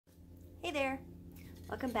Hey there!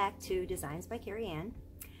 Welcome back to Designs by Carrie Ann.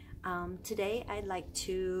 Today I'd like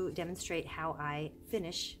to demonstrate how I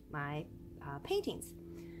finish my paintings.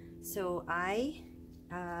 So I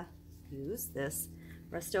use this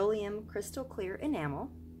Rust-Oleum crystal clear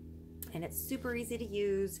enamel, and it's super easy to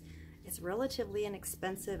use. It's relatively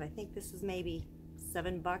inexpensive. I think this is maybe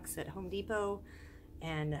 $7 at Home Depot,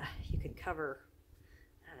 and you can cover,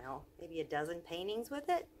 I don't know, maybe a dozen paintings with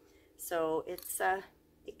it. So it's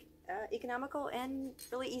economical and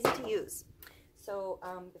really easy to use. So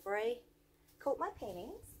before I coat my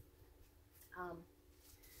paintings,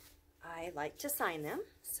 I like to sign them.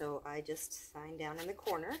 So I just sign down in the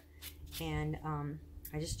corner, and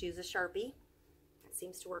I just use a Sharpie. It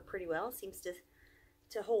seems to work pretty well. It seems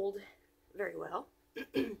to hold very well.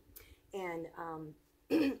 And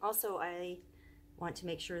also I want to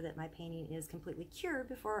make sure that my painting is completely cured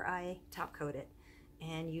before I top coat it.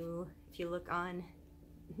 And if you look on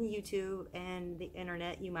YouTube and the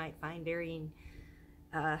internet, you might find varying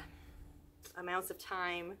amounts of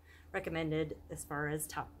time recommended as far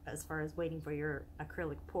as waiting for your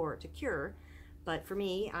acrylic pour to cure. But for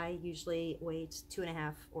me, I usually wait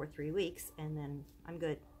 2.5 or 3 weeks, and then I'm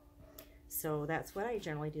good. So that's what I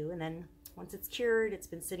generally do. And then once it's cured, it's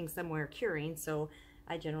been sitting somewhere curing, so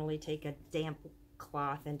I generally take a damp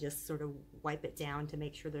cloth and just sort of wipe it down to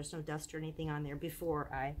make sure there's no dust or anything on there before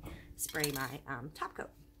I spray my top coat.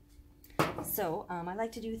 So I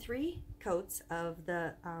like to do 3 coats of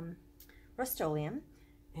the Rust-Oleum,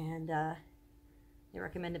 and they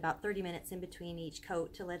recommend about 30 minutes in between each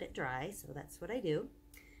coat to let it dry, so that's what I do.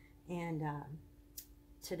 And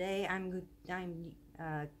today I'm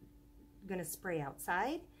gonna spray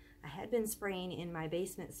outside. I had been spraying in my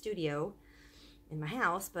basement studio in my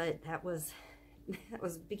house, but that was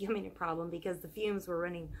becoming a problem because the fumes were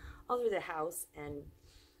running all through the house, and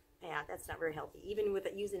yeah, that's not very healthy. Even with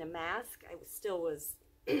using a mask, I still was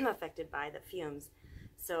affected by the fumes.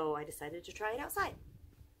 So I decided to try it outside.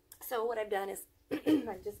 So what I've done is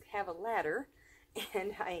I just have a ladder,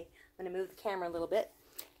 and I'm going to move the camera a little bit.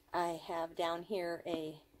 I have down here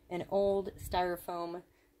an old styrofoam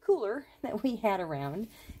cooler that we had around,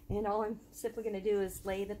 and all I'm simply going to do is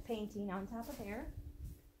lay the painting on top of there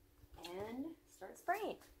and start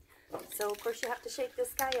spraying. So of course you have to shake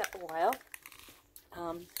this guy up a while.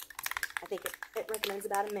 I think it recommends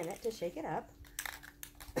about a minute to shake it up.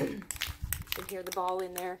 You can hear the ball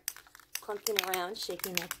in there clunking around,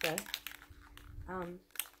 shaking up the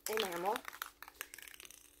enamel.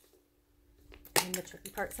 And the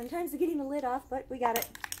tricky part sometimes is getting the lid off, but we got it.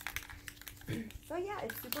 So yeah,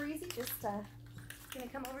 it's super easy. Just gonna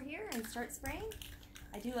come over here and start spraying.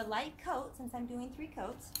 I do a light coat since I'm doing 3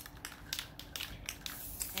 coats.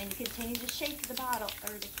 And you continue to shake the bottle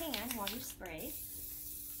or the can while you spray.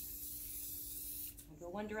 Go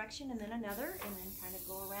one direction and then another, and then kind of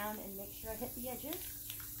go around and make sure I hit the edges,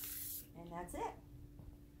 and that's it.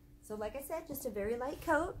 So like I said, just a very light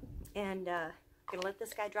coat, and I'm gonna let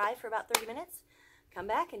this guy dry for about 30 minutes, come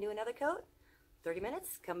back and do another coat, 30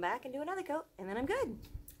 minutes, come back and do another coat, and then I'm good.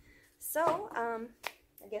 So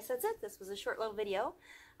I guess that's it. This was a short little video.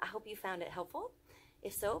 I hope you found it helpful.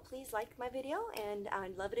 If so, please like my video, and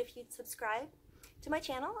I'd love it if you'd subscribe to my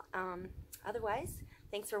channel. Otherwise,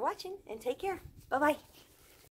 thanks for watching, and take care. Bye-bye.